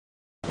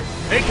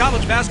Hey,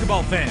 college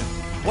basketball fan,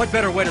 what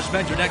better way to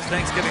spend your next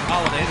Thanksgiving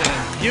holiday than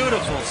in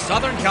beautiful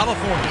Southern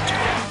California?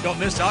 Don't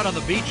miss out on the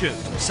beaches,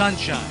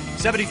 sunshine,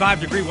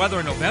 75-degree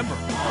weather in November,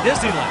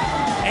 Disneyland,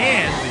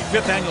 and the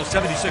 5th Annual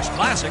 76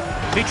 Classic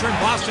featuring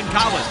Boston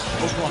College,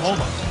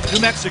 Oklahoma,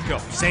 New Mexico,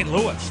 St.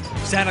 Louis,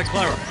 Santa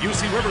Clara,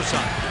 UC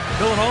Riverside,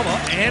 Villanova,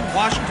 and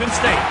Washington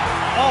State,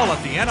 all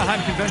at the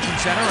Anaheim Convention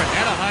Center in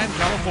Anaheim,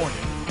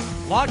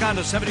 California. Log on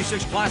to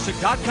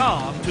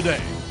 76classic.com today.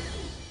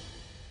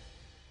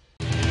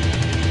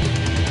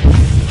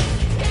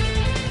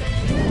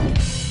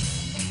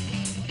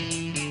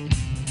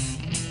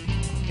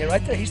 Okay,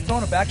 right there, he's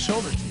throwing a back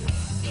shoulder to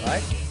you,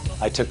 right?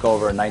 I took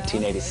over in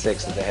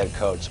 1986 as the head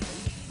coach.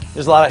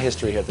 There's a lot of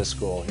history here at this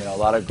school. You know, a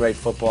lot of great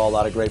football, a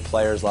lot of great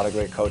players, a lot of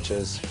great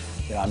coaches.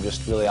 You know, I'm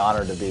just really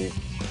honored to be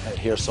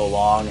here so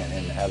long and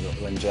have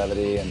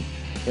longevity. And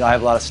you know, I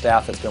have a lot of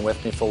staff that's been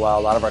with me for a while.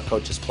 A lot of our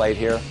coaches played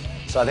here,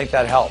 so I think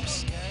that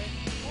helps.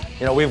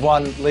 You know, we've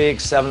won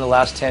leagues 7 of the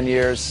last 10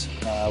 years.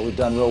 We've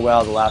done real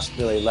well the last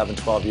really 11,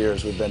 12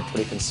 years. We've been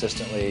pretty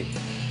consistently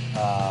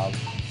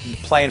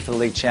playing for the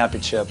league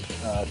championship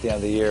at the end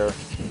of the year,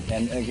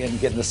 and again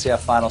getting the CF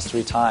finals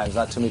 3 times.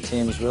 Not too many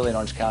teams really in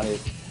Orange County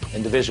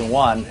in Division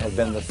I have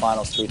been in the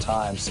finals 3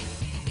 times.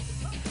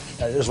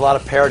 There's a lot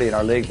of parity in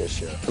our league this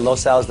year.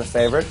 Los Al is the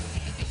favorite,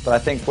 but I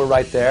think we're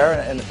right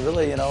there, and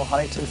really, you know,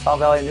 Huntington, Fountain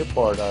Valley, and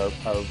Newport are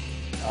going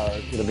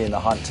to be in the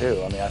hunt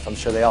too. I mean, I'm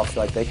sure they all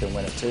feel like they can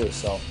win it too.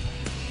 So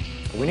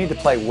we need to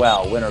play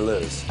well, win or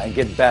lose, and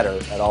get better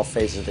at all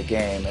phases of the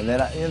game, and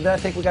then I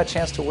think we got a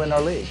chance to win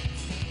our league.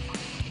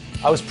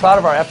 I was proud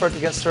of our effort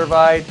against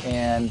Servite,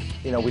 and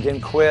you know, we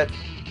didn't quit.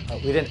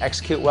 We didn't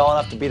execute well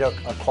enough to beat a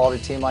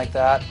quality team like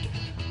that.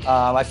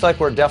 I feel like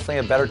we're definitely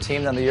a better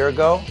team than the year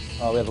ago.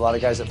 We have a lot of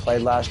guys that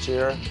played last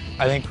year.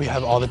 I think we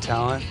have all the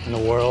talent in the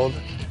world,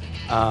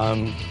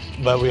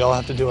 but we all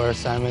have to do our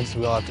assignments.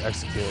 We all have to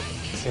execute.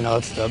 So, you know,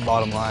 it's the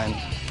bottom line.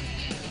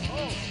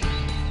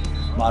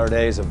 Mater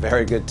Dei is a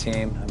very good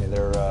team. I mean,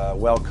 they're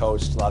well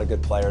coached, a lot of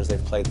good players.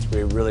 They've played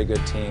 3 really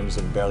good teams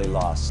and barely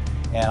lost.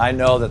 And I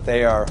know that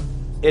they are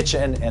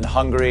itching and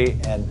hungry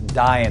and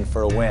dying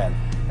for a win.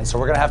 And so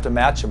we're going to have to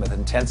match them with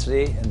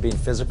intensity and being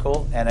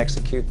physical and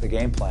execute the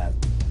game plan.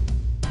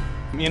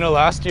 You know,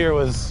 last year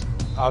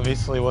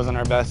obviously wasn't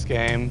our best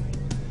game,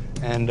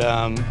 and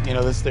you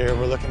know, this year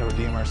we're looking to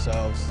redeem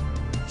ourselves.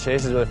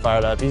 Chase is really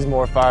fired up. He's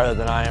more fired up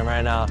than I am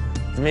right now.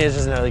 For me, it's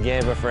just another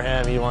game, but for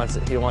him, he wants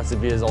to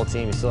beat his old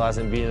team. He still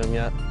hasn't beaten them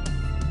yet.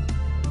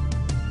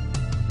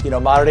 You know,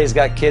 Mater Dei's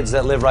got kids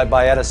that live right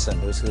by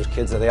Edison. There's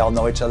kids that they all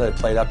know each other, they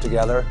played up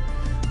together.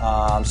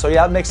 So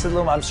yeah, it makes it a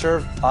little, I'm sure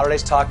Mater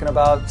Dei's talking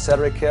about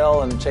Sedric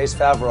Hill and Chase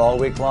Favreau all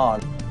week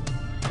long.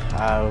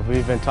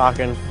 We've been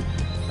talking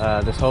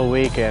this whole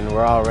week, and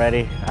we're all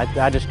ready.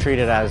 I just treat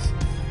it as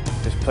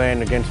just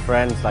playing against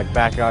friends, like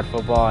backyard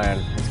football, and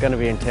it's going to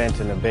be intense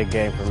and a big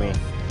game for me.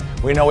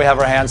 We know we have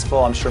our hands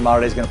full. I'm sure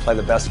Mater Dei's going to play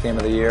the best game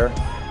of the year,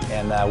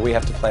 and we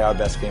have to play our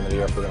best game of the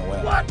year if we're going to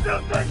win. 1, 2,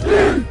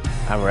 3.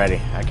 I'm ready.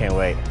 I can't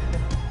wait.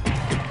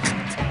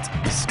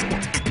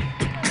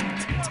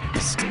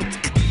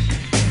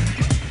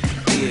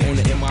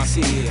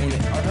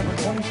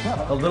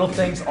 The little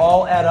things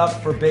all add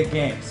up for big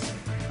games.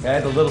 Okay,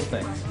 the little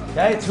things.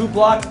 Okay, it's who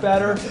blocks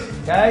better.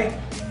 Okay,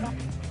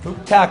 who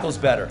tackles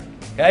better.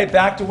 Okay,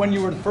 back to when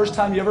you were the first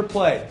time you ever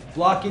played.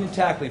 Blocking and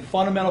tackling,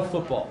 fundamental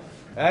football.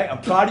 Okay,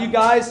 I'm proud of you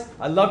guys.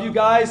 I love you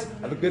guys.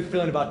 I have a good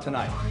feeling about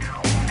tonight.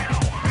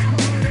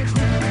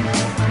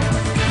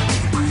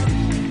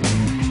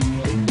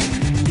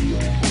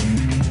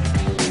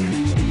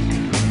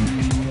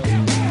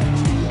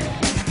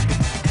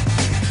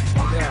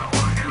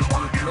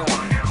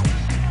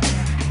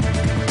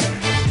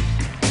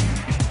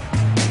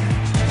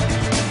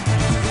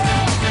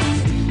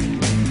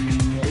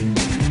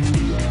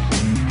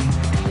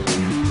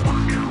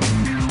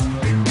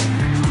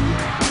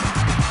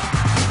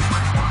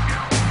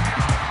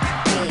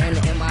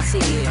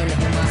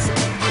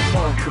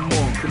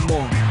 Come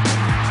on.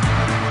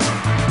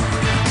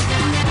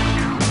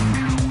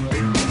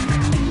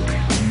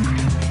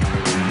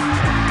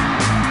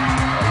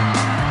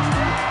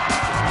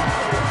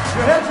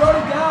 Your head's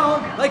already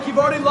down like you've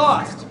already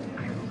lost.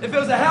 If it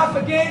was a half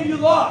a game, you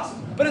lost.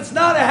 But it's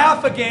not a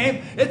half a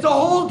game, it's a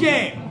whole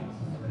game.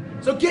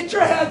 So get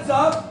your heads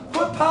up,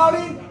 quit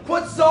pouting,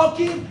 quit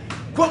sulking,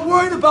 quit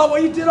worrying about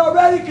what you did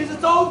already, because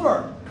it's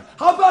over.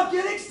 How about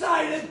get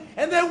excited,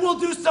 and then we'll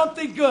do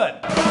something good.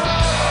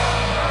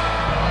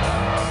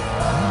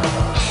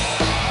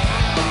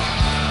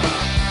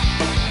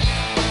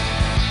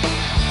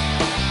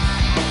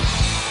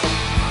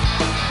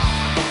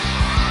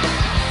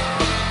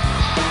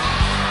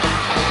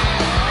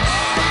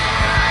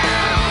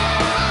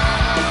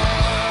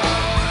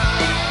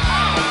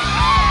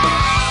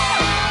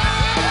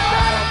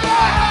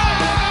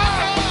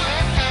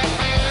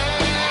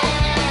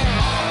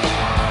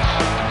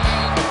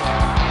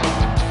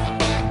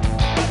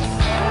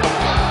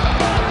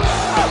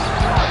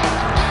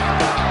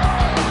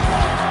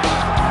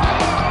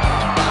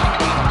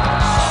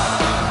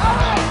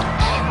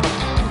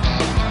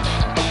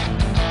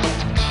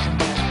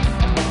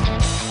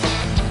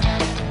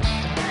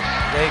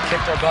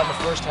 kicked our butt in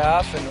the first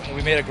half, and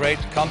we made a great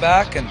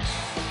comeback and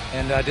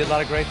did a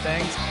lot of great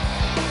things.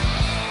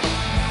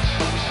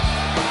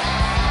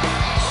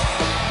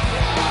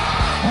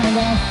 And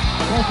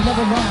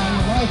number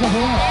 9,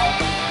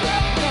 Favreau.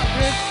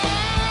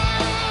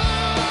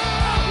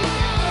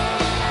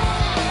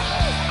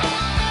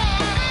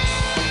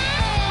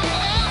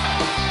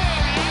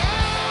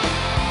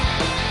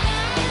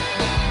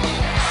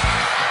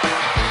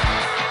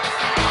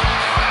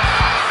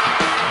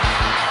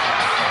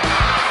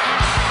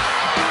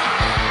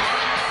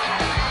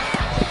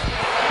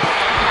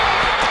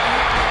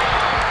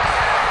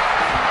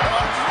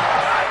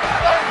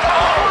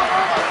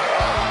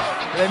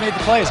 They made the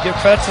plays. Give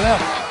credit to them.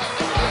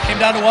 It came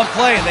down to one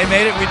play, and they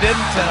made it. We didn't.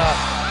 And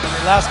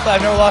the last play,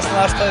 I've never lost the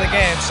last play of the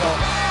game. So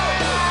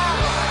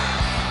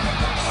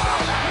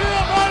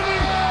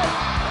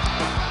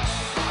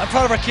I'm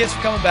proud of our kids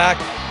for coming back.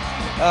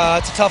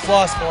 It's a tough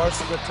loss for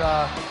us, but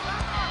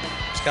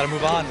just got to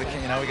move on. We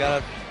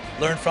got to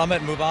learn from it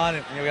and move on.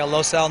 And we got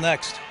Los Al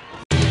next.